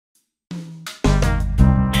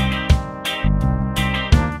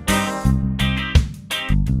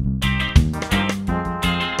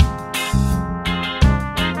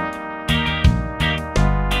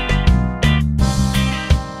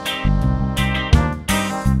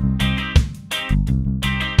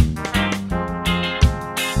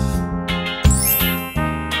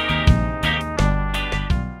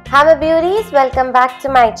Hi my beauties, welcome back to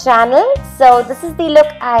my channel. So this is the look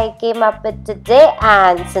I came up with today,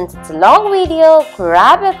 and since it's a long video,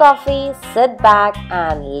 grab your coffee, sit back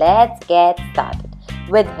and let's get started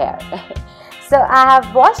with hair. So I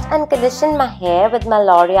have washed and conditioned my hair with my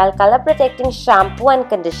L'Oreal color protecting shampoo and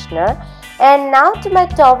conditioner, and now to my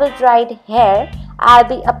towel dried hair I'll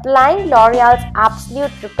be applying L'Oreal's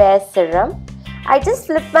Absolute Repair Serum. I just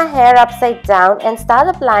flip my hair upside down and start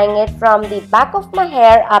applying it from the back of my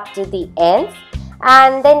hair up to the ends,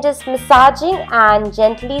 and then just massaging and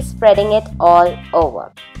gently spreading it all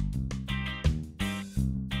over.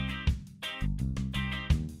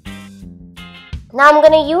 Now I'm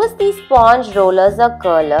going to use these sponge rollers or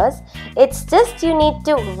curlers. It's just you need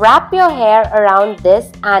to wrap your hair around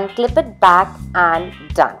this and clip it back and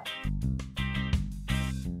done.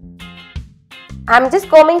 I'm just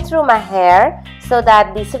combing through my hair so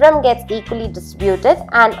that the serum gets equally distributed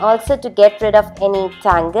and also to get rid of any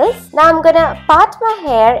tangles. Now I'm gonna part my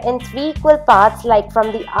hair in 3 equal parts, like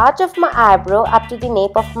from the arch of my eyebrow up to the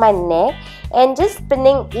nape of my neck, and just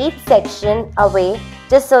spinning each section away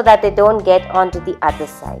just so that they don't get onto the other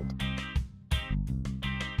side.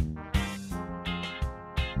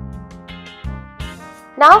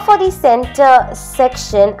 Now for the center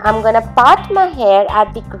section, I'm gonna part my hair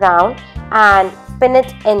at the crown and pin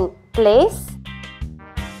it in place.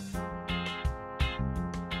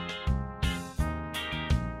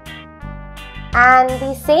 And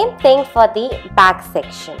the same thing for the back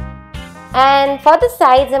section. And for the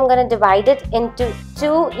sides, I'm going to divide it into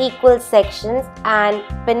 2 equal sections and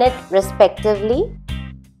pin it respectively.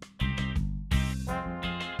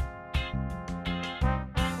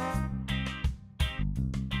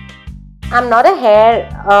 I'm not a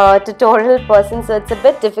hair tutorial person, so it's a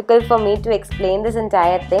bit difficult for me to explain this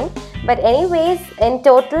entire thing. But anyways, in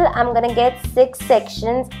total I'm gonna get 6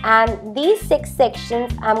 sections, and these 6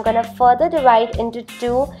 sections I'm gonna further divide into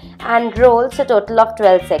 2 and roll, so total of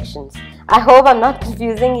 12 sections. I hope I'm not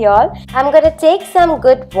confusing y'all. I'm gonna take some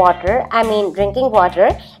good water, drinking water,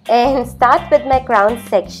 and start with my crown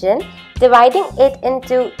section, dividing it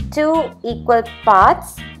into 2 equal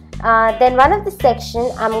parts. Then one of the section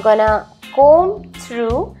I'm gonna comb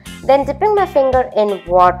through, then dipping my finger in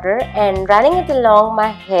water and running it along my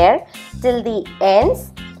hair till the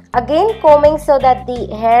ends, again combing so that the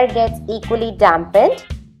hair gets equally dampened.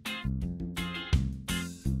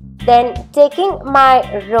 Then taking my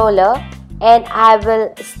roller, and I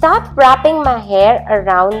will start wrapping my hair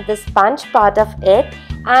around the sponge part of it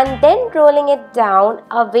and then rolling it down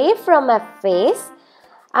away from my face.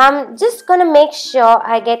 I'm just gonna make sure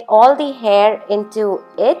I get all the hair into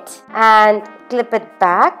it and clip it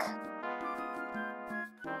back.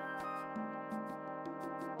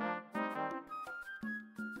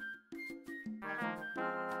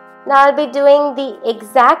 Now I'll be doing the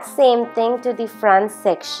exact same thing to the front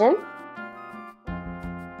section.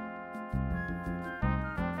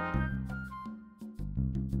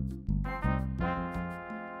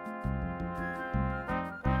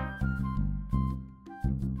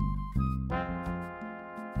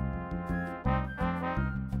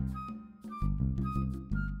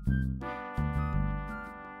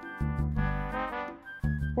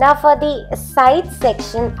 Now for the side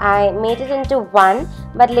section, I made it into 1,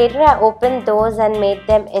 but later I opened those and made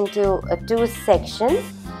them into 2 sections.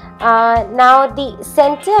 Now the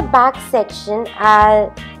center back section,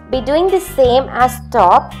 I'll be doing the same as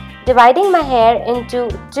top, dividing my hair into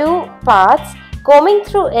 2 parts, combing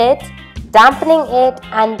through it, dampening it,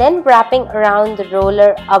 and then wrapping around the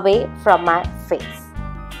roller away from my face.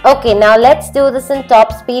 Okay, now let's do this in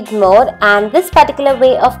top speed mode, and this particular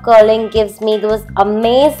way of curling gives me those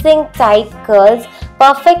amazing tight curls,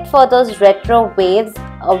 perfect for those retro waves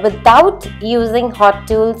without using hot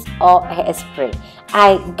tools or hairspray.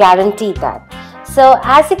 I guarantee that. So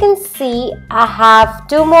as you can see, I have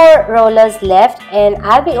 2 more rollers left, and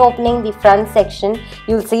I'll be opening the front section.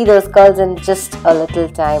 You'll see those curls in just a little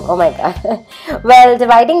time. Oh my god. Well,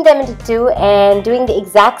 dividing them into 2 and doing the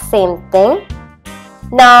exact same thing.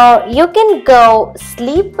 Now you can go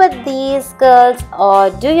sleep with these curls or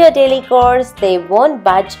do your daily chores. They won't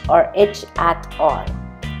budge or itch at all.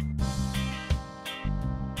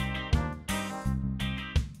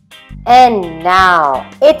 And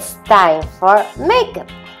now it's time for makeup.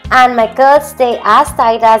 And my curls stay as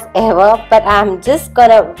tight as ever, but I'm just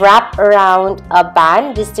gonna wrap around a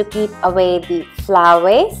band just to keep away the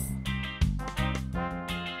flyaways.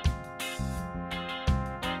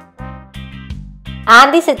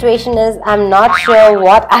 And the situation is, I'm not sure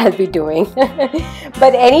what I'll be doing.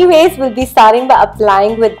 But anyways, we'll be starting by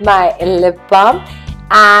applying with my lip balm.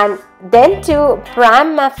 And Then to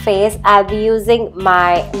prime my face, I'll be using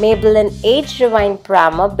my Maybelline Age Rewind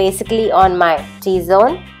Primer, basically on my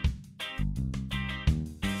T-zone.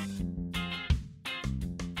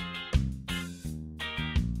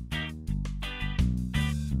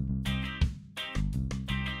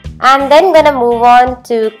 And then gonna move on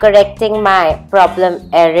to correcting my problem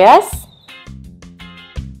areas.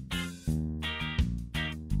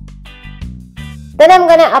 Then I'm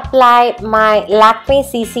gonna apply my Lakme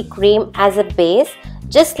CC cream as a base,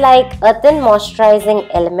 just like a thin moisturizing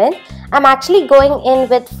element. I'm actually going in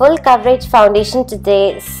with full coverage foundation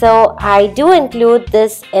today, so I do include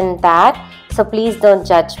this in that, so please don't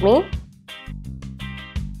judge me.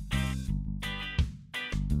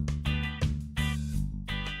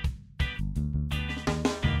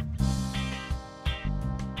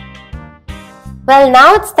 Well,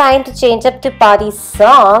 now it's time to change up to party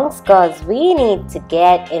songs because we need to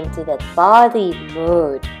get into that party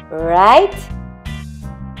mood, right?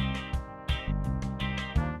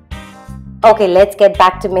 Okay, let's get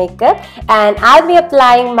back to makeup, and I'll be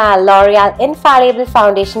applying my L'Oreal Infallible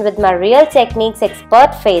Foundation with my Real Techniques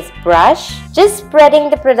Expert Face Brush. Just spreading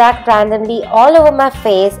the product randomly all over my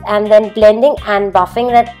face and then blending and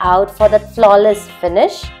buffing that out for that flawless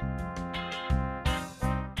finish.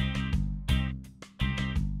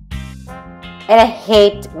 And I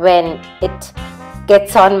hate when it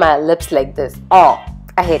gets on my lips like this. Oh,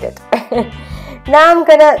 I hate it. Now I'm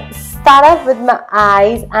gonna start off with my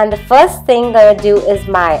eyes, and the first thing I'm gonna do is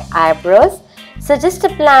my eyebrows. So just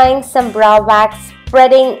applying some brow wax,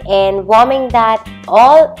 spreading and warming that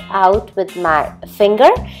all out with my finger,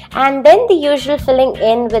 and then the usual filling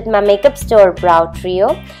in with my Makeup Store Brow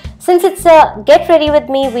Trio. Since it's a get ready with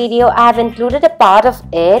me video, I have included a part of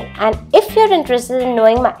it, and if you're interested in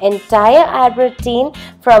knowing my entire eyebrow routine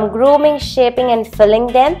from grooming, shaping and filling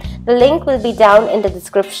them, the link will be down in the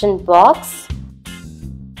description box.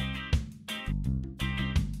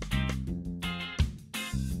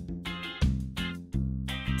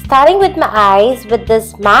 Starting with my eyes with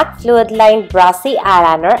this MAC Fluid Line Brassy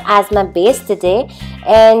Eyeliner as my base today,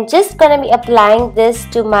 and just gonna be applying this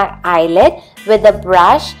to my eyelid with a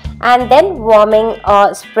brush and then warming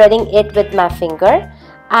or spreading it with my finger.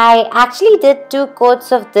 I actually did 2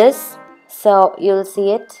 coats of this, so you'll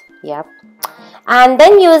see it. Yep. And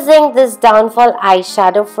then using this Downfall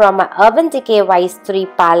eyeshadow from my Urban Decay Vice 3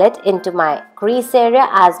 palette into my crease area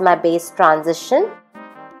as my base transition.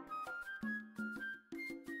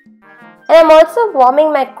 And I'm also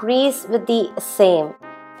warming my crease with the same.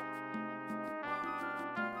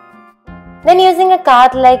 Then using a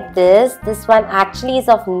card like this one actually is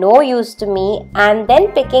of no use to me, and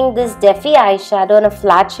then picking this Defi eyeshadow on a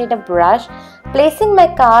flat shader brush, placing my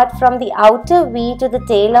card from the outer V to the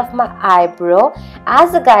tail of my eyebrow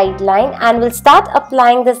as a guideline, and will start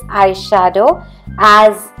applying this eyeshadow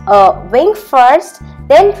as a wing first,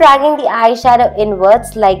 then dragging the eyeshadow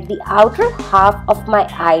inwards like the outer half of my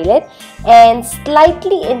eyelid and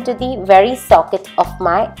slightly into the very socket of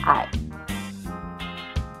my eye.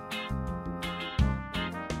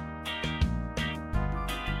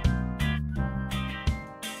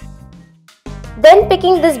 Then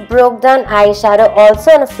picking this broke down eyeshadow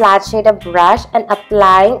also on a flat shader brush and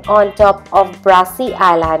applying on top of brassy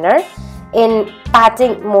eyeliner in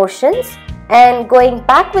patting motions, and going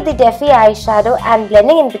back with the Defi eyeshadow and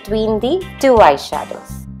blending in between the 2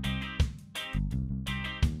 eyeshadows.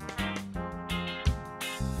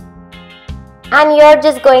 And you're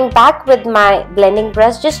just going back with my blending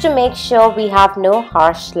brush just to make sure we have no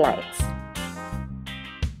harsh lines.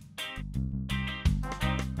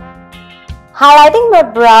 Highlighting my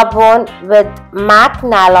brow bone with MAC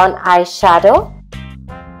Nylon eyeshadow.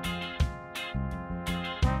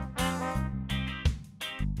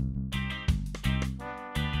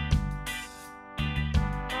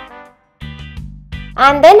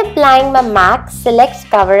 And then applying my MAC Select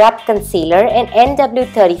Cover Up Concealer in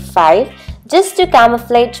NW35 just to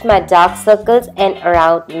camouflage my dark circles and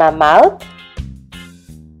around my mouth.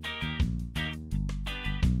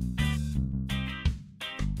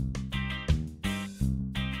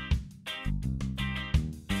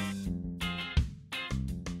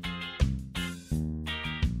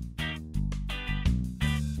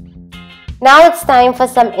 Now it's time for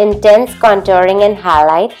some intense contouring and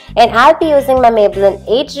highlight, and I'll be using my Maybelline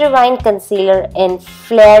Age Rewind Concealer in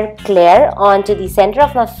Flare Clear onto the center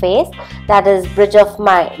of my face, that is bridge of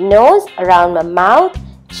my nose, around my mouth,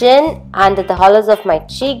 chin, under the hollows of my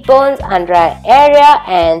cheekbones, under eye area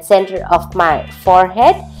and center of my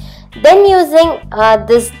forehead. Then using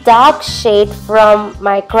this dark shade from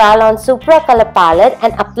my Kryolan Supra Color palette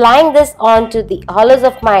and applying this onto the hollows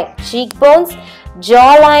of my cheekbones,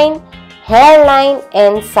 jawline, hairline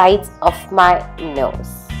and sides of my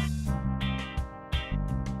nose.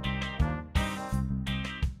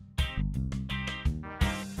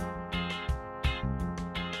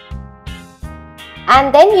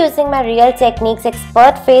 And then using my Real Techniques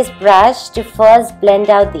Expert Face brush to first blend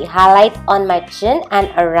out the highlight on my chin and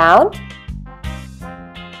around.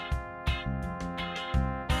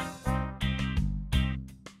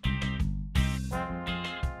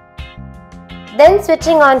 Then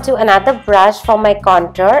switching on to another brush for my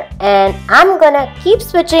contour, and I'm gonna keep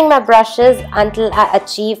switching my brushes until I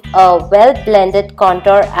achieve a well blended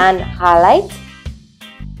contour and highlight.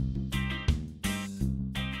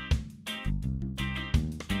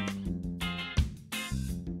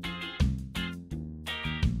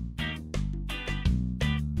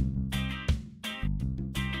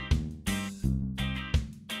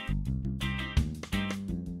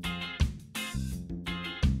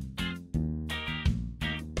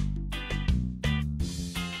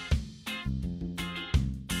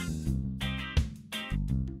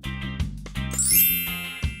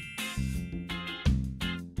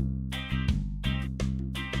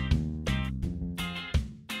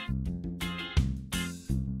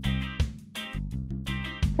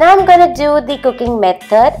 Now I'm gonna do the cooking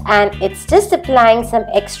method, and it's just applying some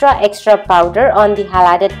extra powder on the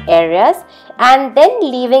highlighted areas and then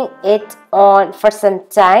leaving it on for some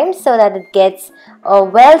time so that it gets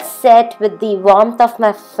well set with the warmth of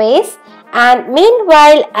my face. And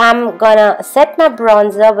meanwhile I'm gonna set my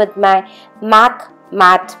bronzer with my MAC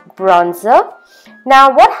matte bronzer.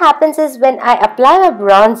 Now what happens is when I apply my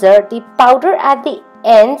bronzer, the powder at the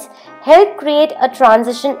ends help create a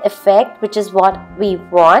transition effect, which is what we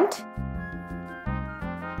want.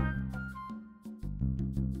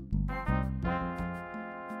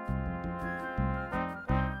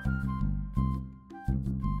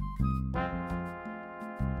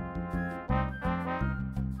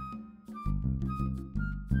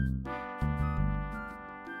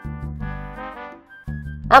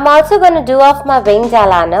 I'm also going to do off my winged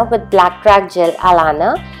eyeliner with Black Crack Gel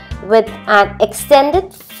eyeliner with an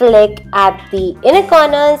extended flick at the inner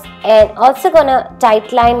corners, and also gonna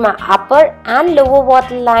tight line my upper and lower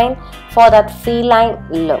waterline for that feline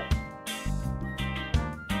look.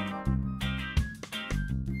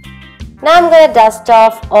 Now I'm gonna dust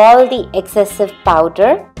off all the excessive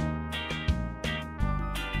powder.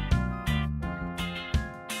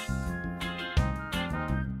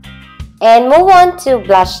 And move on to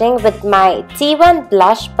blushing with my T1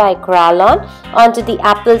 blush by Kerela onto the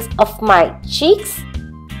apples of my cheeks.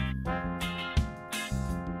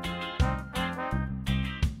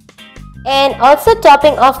 And also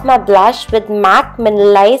topping off my blush with MAC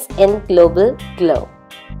Mineralize in Global Glow.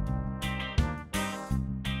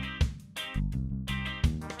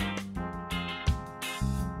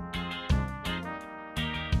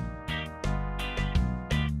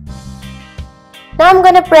 Now I'm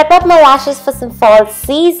going to prep up my lashes for some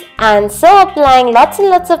falsies, and so applying lots and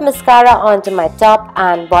lots of mascara onto my top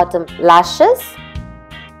and bottom lashes.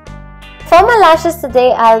 For my lashes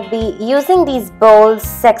today, I'll be using these bold,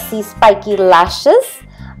 sexy, spiky lashes.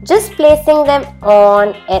 Just placing them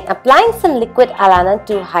on and applying some liquid eyeliner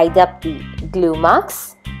to hide up the glue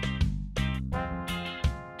marks.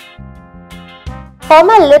 For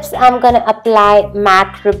my lips, I'm going to apply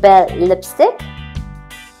MAC Rebel lipstick.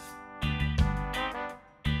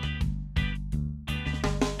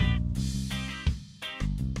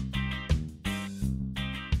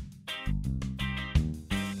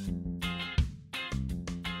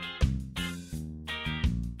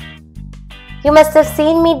 You must have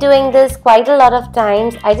seen me doing this quite a lot of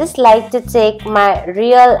times. I just like to take my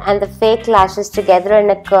real and the fake lashes together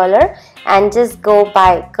in a curler and just go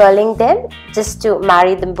by curling them just to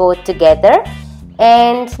marry them both together.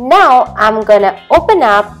 And now I'm gonna open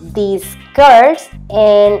up these curls,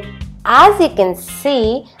 and as you can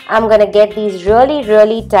see, I'm gonna get these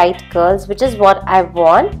really tight curls, which is what I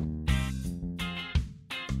want.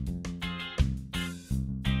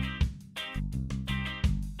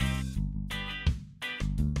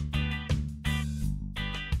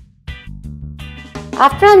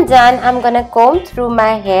 After I'm done, I'm gonna comb through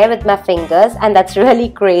my hair with my fingers, and that's really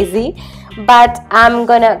crazy, but I'm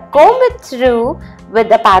gonna comb it through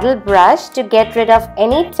with a paddle brush to get rid of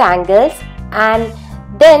any tangles. And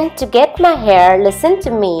then to get my hair, listen to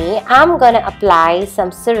me, I'm gonna apply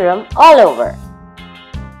some serum all over.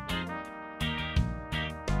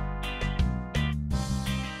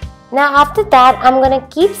 Now after that, I'm gonna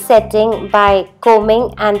keep setting by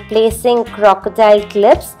combing and placing crocodile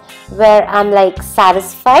clips where I'm like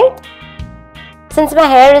satisfied. Since my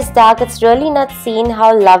hair is dark, it's really not seen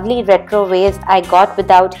how lovely retro waves I got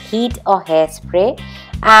without heat or hairspray,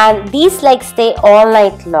 and these like stay all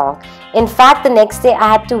night long. In fact, the next day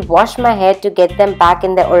I had to wash my hair to get them back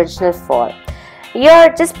in their original form.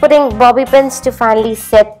 You're just putting bobby pins to finally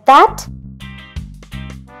set that.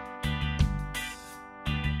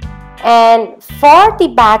 And for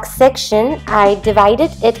the back section, I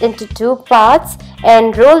divided it into two parts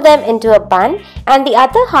and rolled them into a bun, and the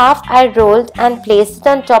other half I rolled and placed it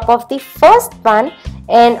on top of the first bun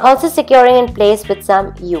and also securing in place with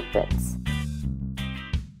some U-pins.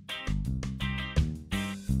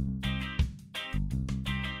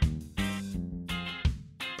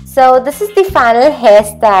 So this is the final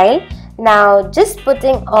hairstyle. Now just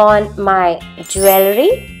putting on my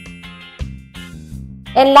jewelry.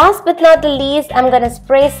 And last but not the least, I'm going to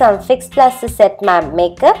spray some Fix Plus to set my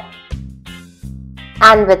makeup.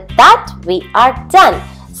 And with that, we are done.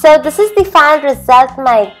 So this is the final result,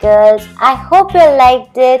 my girls. I hope you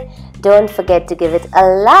liked it. Don't forget to give it a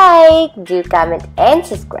like, do comment and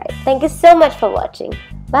subscribe. Thank you so much for watching.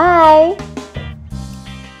 Bye.